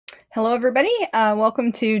Hello, everybody.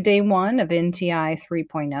 Welcome to day one of NTI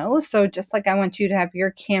 3.0. So just like I want you to have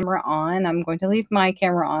your camera on, I'm going to leave my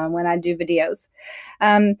camera on when I do videos.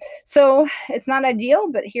 So it's not ideal,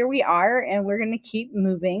 but here we are, and we're going to keep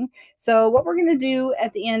moving. So what we're going to do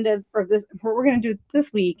at the end of what we're going to do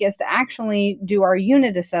this week is to actually do our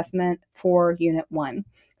unit assessment for Unit 1.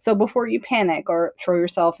 So before you panic or throw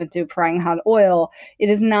yourself into frying hot oil, it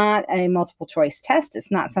is not a multiple choice test. It's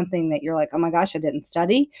not something that you're like, oh my gosh, I didn't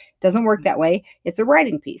study. It doesn't work that way. It's a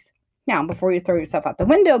writing piece. Now, before you throw yourself out the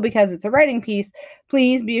window because it's a writing piece,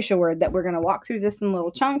 please be assured that we're going to walk through this in little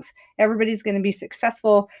chunks. Everybody's going to be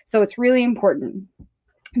successful. So it's really important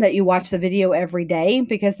that you watch the video every day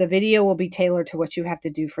because the video will be tailored to what you have to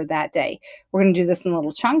do for that day. We're going to do this in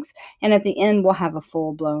little chunks, and at the end, we'll have a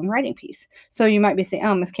full-blown writing piece. So you might be saying,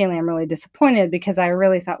 oh, Miss Kaylee, I'm really disappointed because I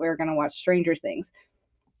really thought we were going to watch Stranger Things.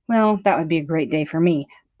 Well, that would be a great day for me.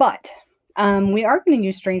 But we are going to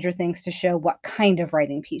use Stranger Things to show what kind of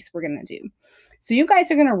writing piece we're going to do. So you guys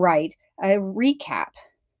are going to write a recap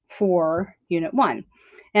for Unit 1.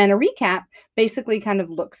 And a recap basically kind of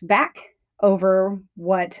looks back over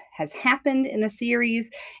what has happened in a series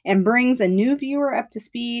and brings a new viewer up to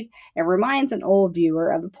speed and reminds an old viewer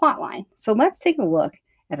of the plot line. So let's take a look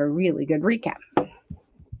at a really good recap.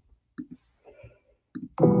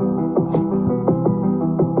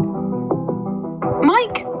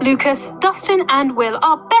 Mike, Lucas, Dustin, and Will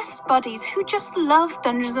are best buddies who just love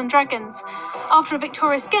Dungeons & Dragons. After a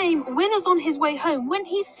victorious game, Will is on his way home when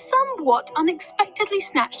he's somewhat unexpectedly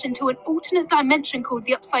snatched into an alternate dimension called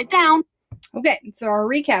the Upside Down. Okay, so our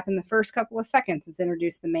recap in the first couple of seconds is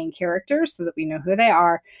introduce the main characters so that we know who they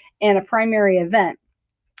are, and a primary event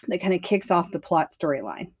that kind of kicks off the plot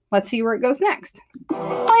storyline. Let's see where it goes next.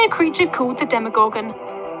 By a creature called the Demogorgon.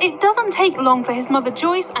 It doesn't take long for his mother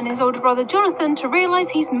Joyce and his older brother Jonathan to realize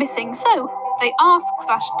he's missing, so they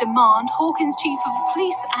ask/demand Hawkins' chief of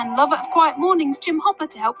police and lover of quiet mornings Jim Hopper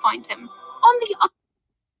to help find him.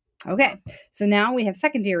 Okay, so now we have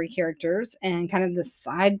secondary characters and kind of the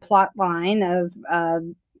side plot line of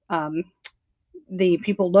the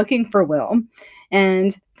people looking for Will.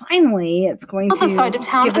 And finally, it's going to... On the other side of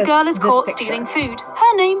town, a girl is caught stealing food.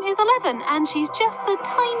 Her name is 11, and she's just the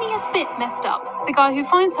tiniest bit messed up. The guy who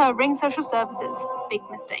finds her rings social services. Big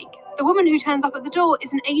mistake. The woman who turns up at the door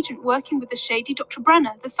is an agent working with the shady Dr.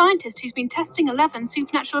 Brenner, the scientist who's been testing 11's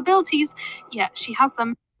supernatural abilities. Yeah, she has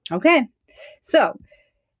them. Okay, so...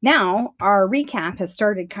 now, our recap has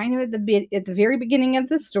started kind of at the very beginning of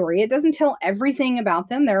the story. It doesn't tell everything about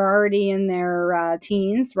them. They're already in their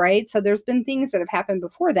teens, right? So there's been things that have happened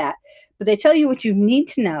before that. But they tell you what you need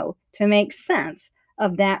to know to make sense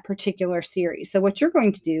of that particular series. So what you're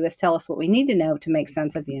going to do is tell us what we need to know to make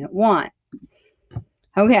sense of Unit 1.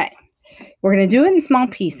 Okay, we're going to do it in small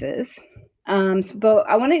pieces. But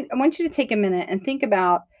I want you to take a minute and think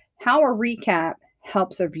about how a recap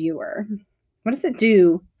helps a viewer. What does it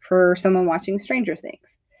do for someone watching Stranger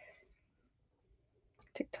Things?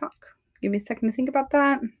 TikTok. Give me a second to think about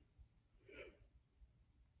that.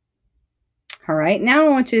 All right, now I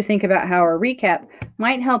want you to think about how a recap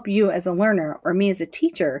might help you as a learner or me as a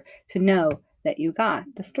teacher to know that you got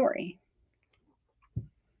the story.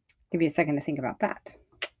 Give you a second to think about that.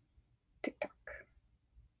 TikTok.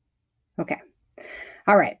 Okay.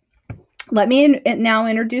 All right. Let me now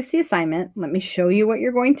introduce the assignment. Let me show you what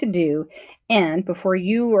you're going to do. And before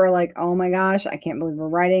you are like, oh my gosh, I can't believe we're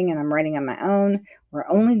writing and I'm writing on my own, we're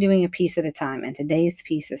only doing a piece at a time. And today's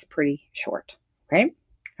piece is pretty short. Okay?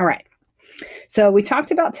 All right. So we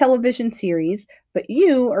talked about television series, but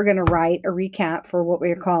you are going to write a recap for what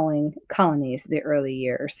we're calling Colonies, the early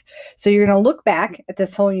years. So you're going to look back at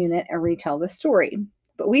this whole unit and retell the story.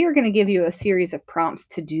 But we are going to give you a series of prompts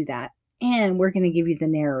to do that. And we're going to give you the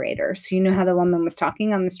narrator. So you know how the woman was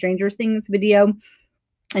talking on the Stranger Things video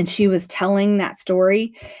and she was telling that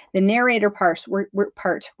story? The narrator part we're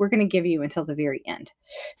going to give you until the very end.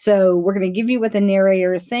 So we're going to give you what the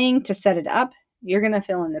narrator is saying to set it up. You're going to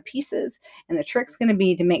fill in the pieces. And the trick's going to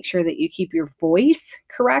be to make sure that you keep your voice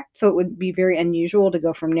correct. So it would be very unusual to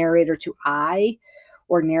go from narrator to I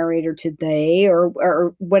or narrator to they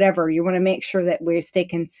or whatever. You want to make sure that we stay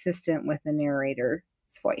consistent with the narrator's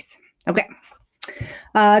voice. Okay,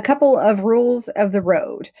 a couple of rules of the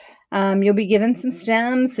road. You'll be given some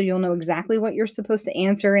stems, so you'll know exactly what you're supposed to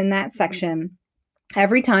answer in that section.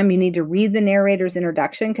 Every time you need to read the narrator's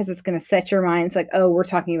introduction because it's going to set your mind. It's like, oh, we're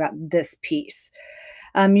talking about this piece.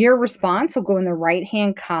 Your response will go in the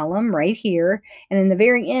right-hand column right here. And in the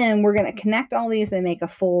very end, we're going to connect all these and make a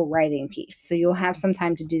full writing piece. So you'll have some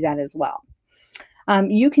time to do that as well.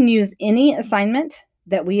 You can use any assignment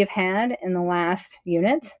that we have had in the last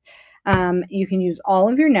unit. You can use all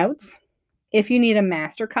of your notes. If you need a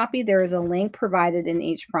master copy, there is a link provided in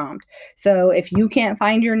each prompt. So if you can't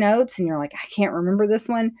find your notes and you're like, I can't remember this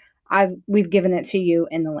one, we've given it to you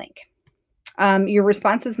in the link. Your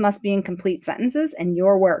responses must be in complete sentences and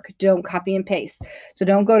your work. Don't copy and paste. So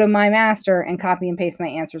don't go to My Master and copy and paste my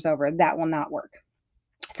answers over. That will not work.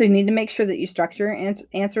 So you need to make sure that you structure your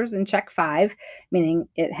answers in check 5, meaning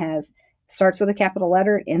it starts with a capital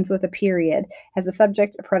letter, ends with a period, has a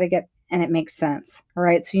subject, a predicate, and it makes sense. All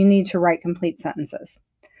right, so you need to write complete sentences.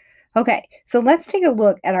 Okay, so let's take a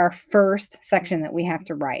look at our first section that we have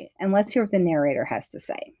to write, and let's hear what the narrator has to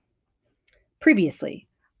say. Previously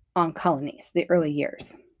on Colonies, the early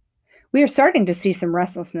years. We are starting to see some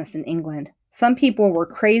restlessness in England. Some people were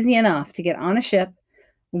crazy enough to get on a ship,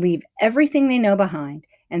 leave everything they know behind,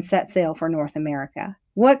 and set sail for North America.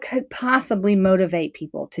 What could possibly motivate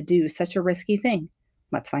people to do such a risky thing?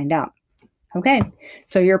 Let's find out. Okay,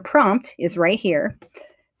 so your prompt is right here.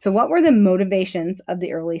 So what were the motivations of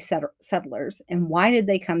the early settlers, and why did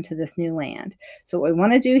they come to this new land? So what we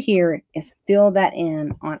want to do here is fill that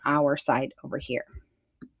in on our side over here.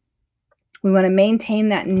 We want to maintain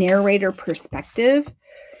that narrator perspective.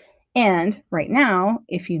 And right now,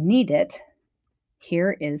 if you need it,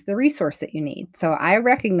 here is the resource that you need. So I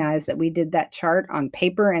recognize that we did that chart on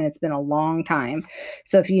paper and it's been a long time.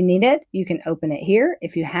 So if you need it, you can open it here.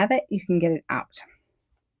 If you have it, you can get it out.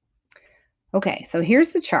 Okay, so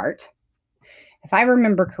here's the chart. If I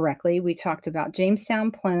remember correctly, we talked about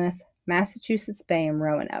Jamestown, Plymouth, Massachusetts Bay, and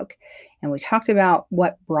Roanoke. And we talked about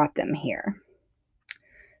what brought them here.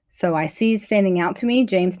 So I see standing out to me,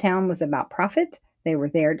 Jamestown was about profit. They were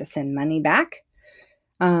there to send money back.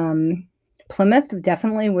 Plymouth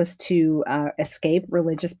definitely was to escape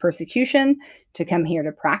religious persecution, to come here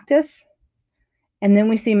to practice. And then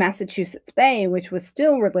we see Massachusetts Bay, which was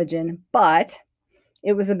still religion, but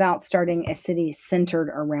it was about starting a city centered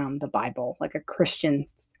around the Bible, like a Christian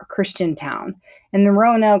town. And the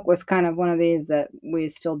Roanoke was kind of one of these that we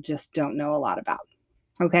still just don't know a lot about.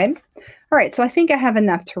 Okay. All right. So I think I have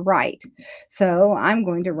enough to write. So I'm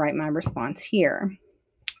going to write my response here.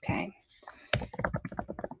 Okay.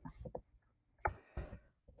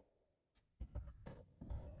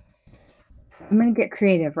 So I'm going to get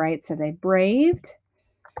creative, right? So they braved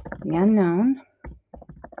the unknown.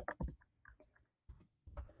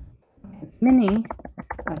 As many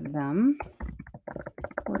of them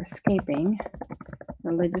were escaping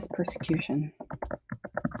religious persecution.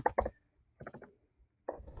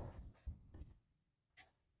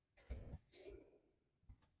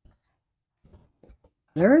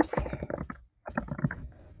 Others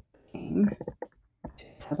came to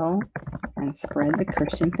settle and spread the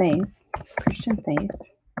Christian faith,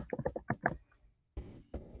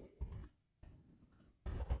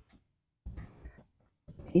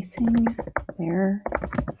 basing their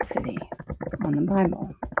city on the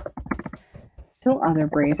Bible. Still other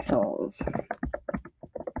brave souls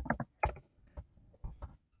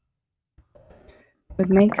would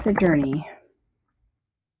make the journey,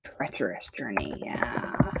 treacherous journey,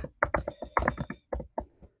 yeah.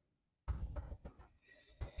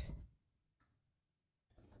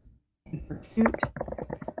 In pursuit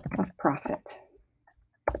of profit.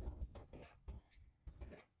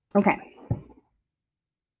 Okay.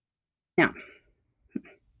 Now,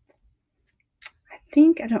 I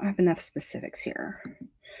think I don't have enough specifics here.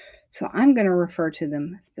 So I'm going to refer to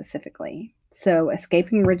them specifically. So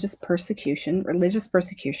escaping religious persecution,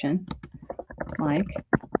 like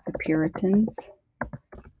the Puritans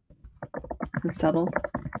who settled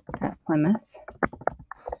at Plymouth.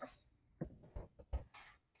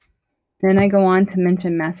 Then I go on to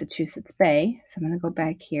mention Massachusetts Bay. So I'm going to go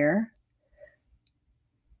back here.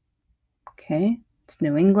 Okay, it's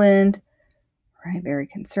New England, right? Very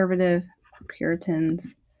conservative,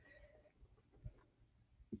 Puritans.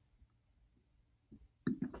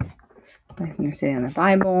 Placing your city on the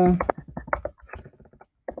Bible,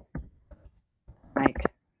 like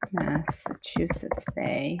Massachusetts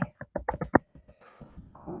Bay.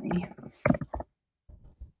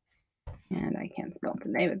 And I can't spell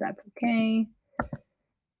today, but that's okay.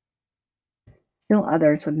 Still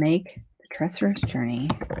others would make the treacherous journey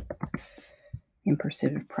in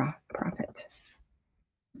pursuit of profit.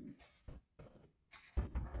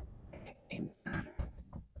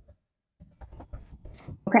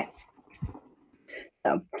 Okay.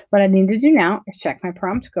 So what I need to do now is check my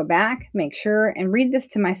prompt, go back, make sure, and read this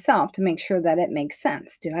to myself to make sure that it makes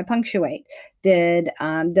sense. Did I punctuate? Do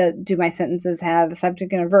my sentences have a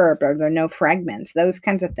subject and a verb? Are there no fragments? Those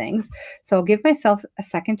kinds of things. So I'll give myself a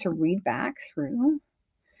second to read back through,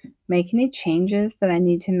 make any changes that I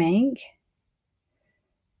need to make.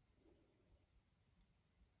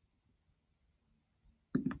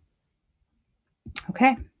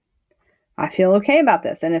 Okay. I feel okay about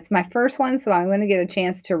this. And it's my first one, so I'm going to get a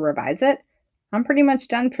chance to revise it. I'm pretty much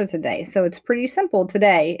done for today. So it's pretty simple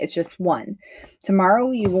today. It's just 1.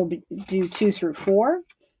 Tomorrow you will do 2 through 4.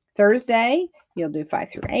 Thursday, you'll do 5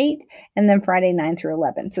 through 8. And then Friday, 9 through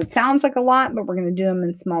 11. So it sounds like a lot, but we're going to do them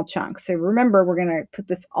in small chunks. So remember, we're going to put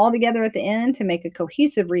this all together at the end to make a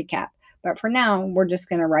cohesive recap. But for now, we're just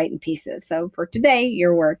going to write in pieces. So for today,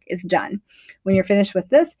 your work is done. When you're finished with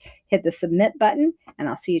this, hit the submit button, and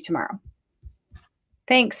I'll see you tomorrow.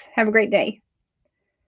 Thanks. Have a great day.